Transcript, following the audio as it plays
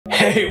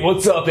Hey,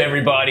 what's up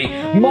everybody?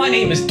 My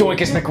name is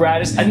Doinkus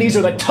McRaddus, and these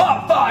are the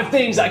top 5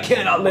 things I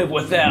cannot live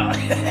without.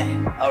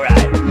 Alright.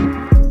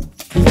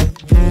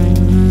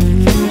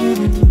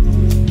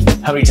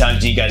 How many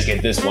times do you guys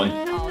get this one?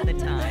 All the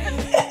time.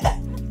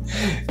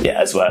 Yeah,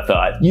 that's what I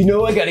thought. You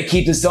know I gotta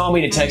keep this on me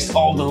to text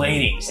all the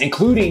ladies,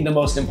 including the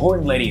most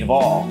important lady of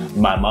all,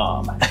 my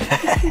mom.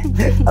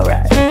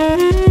 Alright.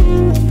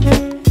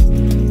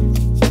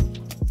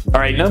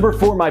 Alright, number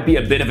 4 might be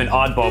a bit of an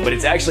oddball, but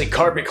it's actually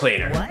carpet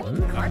cleaner. What?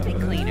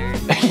 Carpet cleaner?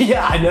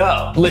 Yeah, I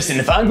know. Listen,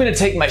 if I'm gonna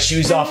take my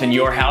shoes off in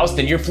your house,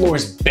 then your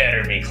floors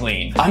better be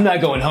clean. I'm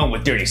not going home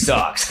with dirty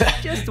socks.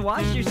 Just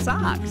wash your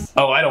socks.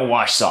 Oh, I don't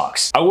wash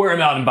socks. I wear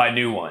them out and buy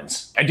new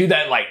ones. I do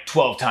that like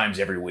 12 times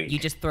every week. You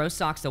just throw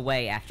socks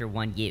away after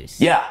one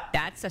use. Yeah.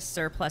 That's a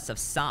surplus of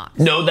socks.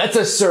 No, that's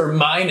a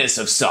surminus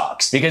of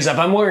socks. Because if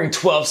I'm wearing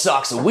 12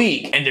 socks a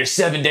week, and there's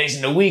 7 days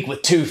in a week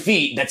with 2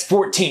 feet, that's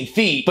 14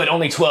 feet, but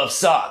only 12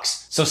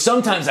 socks. So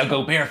sometimes I'll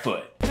go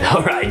barefoot.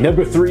 Alright,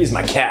 number 3 is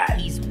my cat.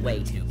 He's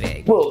way too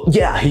big. Well,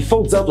 yeah, he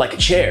folds up like a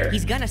chair.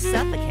 He's gonna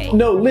suffocate.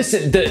 No,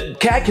 listen, the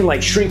cat can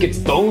like shrink its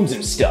bones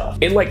and stuff.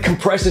 It like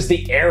compresses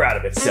the air out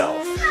of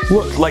itself.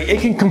 Look, like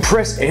it can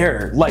compress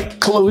air, like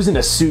closing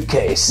a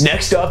suitcase.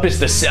 Next up is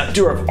the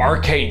scepter of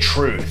arcane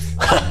truth.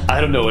 I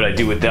don't know what I'd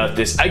do without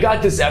this. I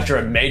got this after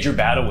a major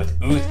battle with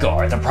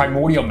Uthgar, the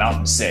primordial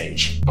mountain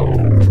sage.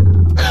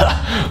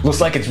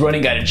 Looks like it's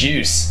running out of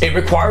juice. It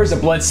requires a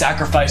blood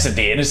sacrifice of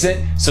the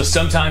innocent, so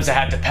sometimes I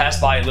have to pass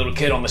by a little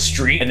kid on the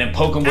street and then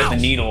poke him with a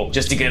needle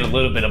just to get a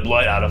little bit of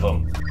blood out of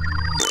him.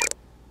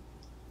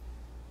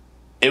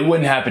 It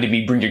wouldn't happen to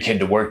be bring your kid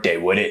to work day,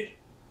 would it?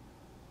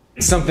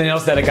 Something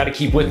else that I gotta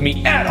keep with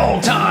me at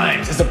all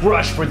times is a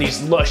brush for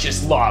these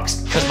luscious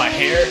locks, because my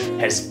hair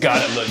has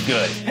gotta look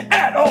good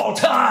at all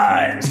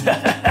times.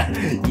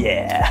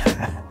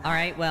 Yeah.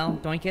 Alright, well,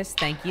 Doinkus,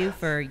 thank you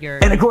for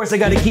your... And of course I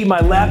gotta keep my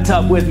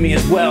laptop with me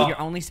as well. You're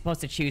only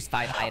supposed to choose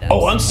 5 items.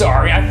 Oh, I'm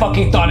sorry, I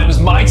fucking thought it was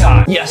my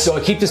time. Yeah, so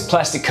I keep this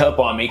plastic cup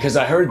on me because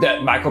I heard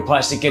that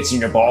microplastic gets in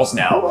your balls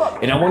now.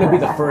 And I want to be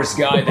the first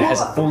guy that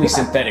has a fully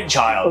synthetic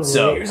child.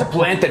 So here's a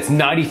plant that's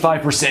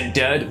 95%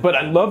 dead, but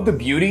I love the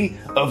beauty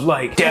of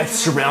like death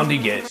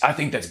surrounding it. I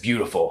think that's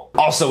beautiful.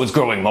 Also, it's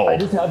growing mold. I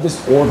just have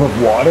this orb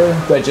of water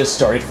that just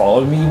started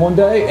following me one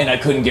day and I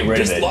couldn't get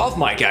rid of it. This lav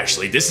mic,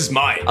 actually, this is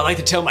mine. I like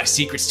to tell my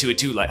secrets to it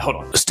too, like, hold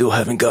on. Still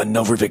haven't gotten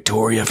over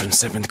Victoria from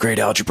 7th grade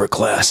algebra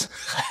class.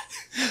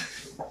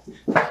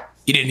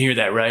 You didn't hear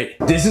that, right?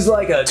 This is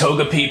like a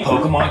Togepi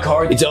Pokemon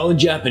card. It's all in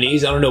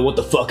Japanese. I don't know what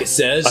the fuck it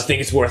says. I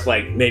think it's worth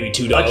like maybe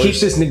 $2. I keep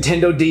this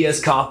Nintendo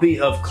DS copy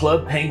of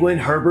Club Penguin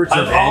Herbert's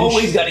Revenge. I've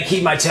always got to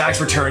keep my tax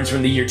returns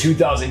from the year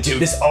 2002.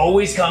 This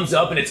always comes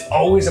up and it's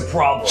always a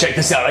problem. Check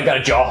this out. I got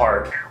a jaw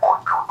heart.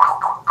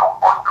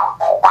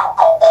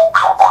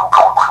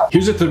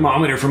 Here's a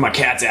thermometer for my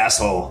cat's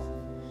asshole.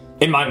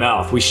 In my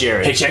mouth, we share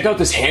it. Hey, check out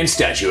this hand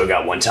statue I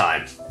got one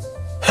time.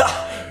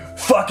 Ha!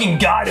 Fucking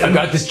got him! I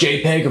got this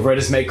JPEG of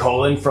Redis May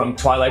Colon from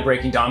Twilight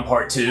Breaking Dawn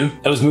Part 2.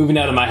 I was moving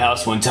out of my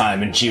house one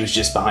time and she was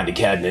just behind a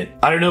cabinet.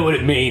 I don't know what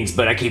it means,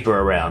 but I keep her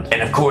around.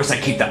 And of course I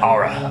keep the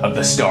aura of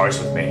the stars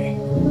with me.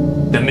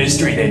 The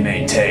mystery they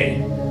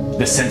maintain.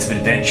 The sense of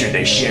adventure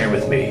they share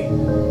with me.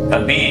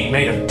 A being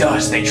made of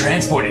dust they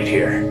transported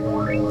here.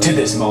 To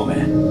this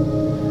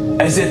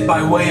moment. As if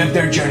by way of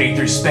their journey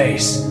through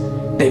space.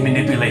 They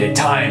manipulated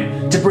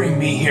time to bring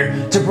me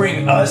here, to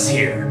bring us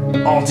here,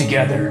 all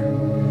together,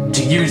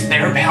 to use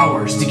their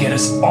powers to get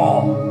us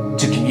all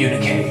to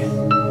communicate.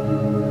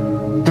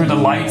 Through the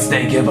lights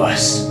they give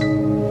us,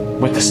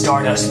 with the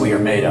stardust we are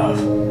made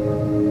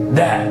of.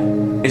 That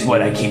is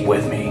what I keep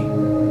with me,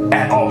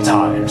 at all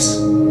times.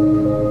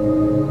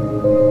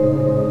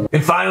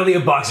 And finally, a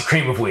box of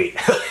cream of wheat.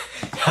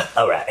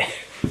 Alright.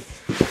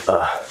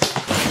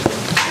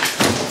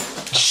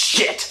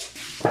 Shit!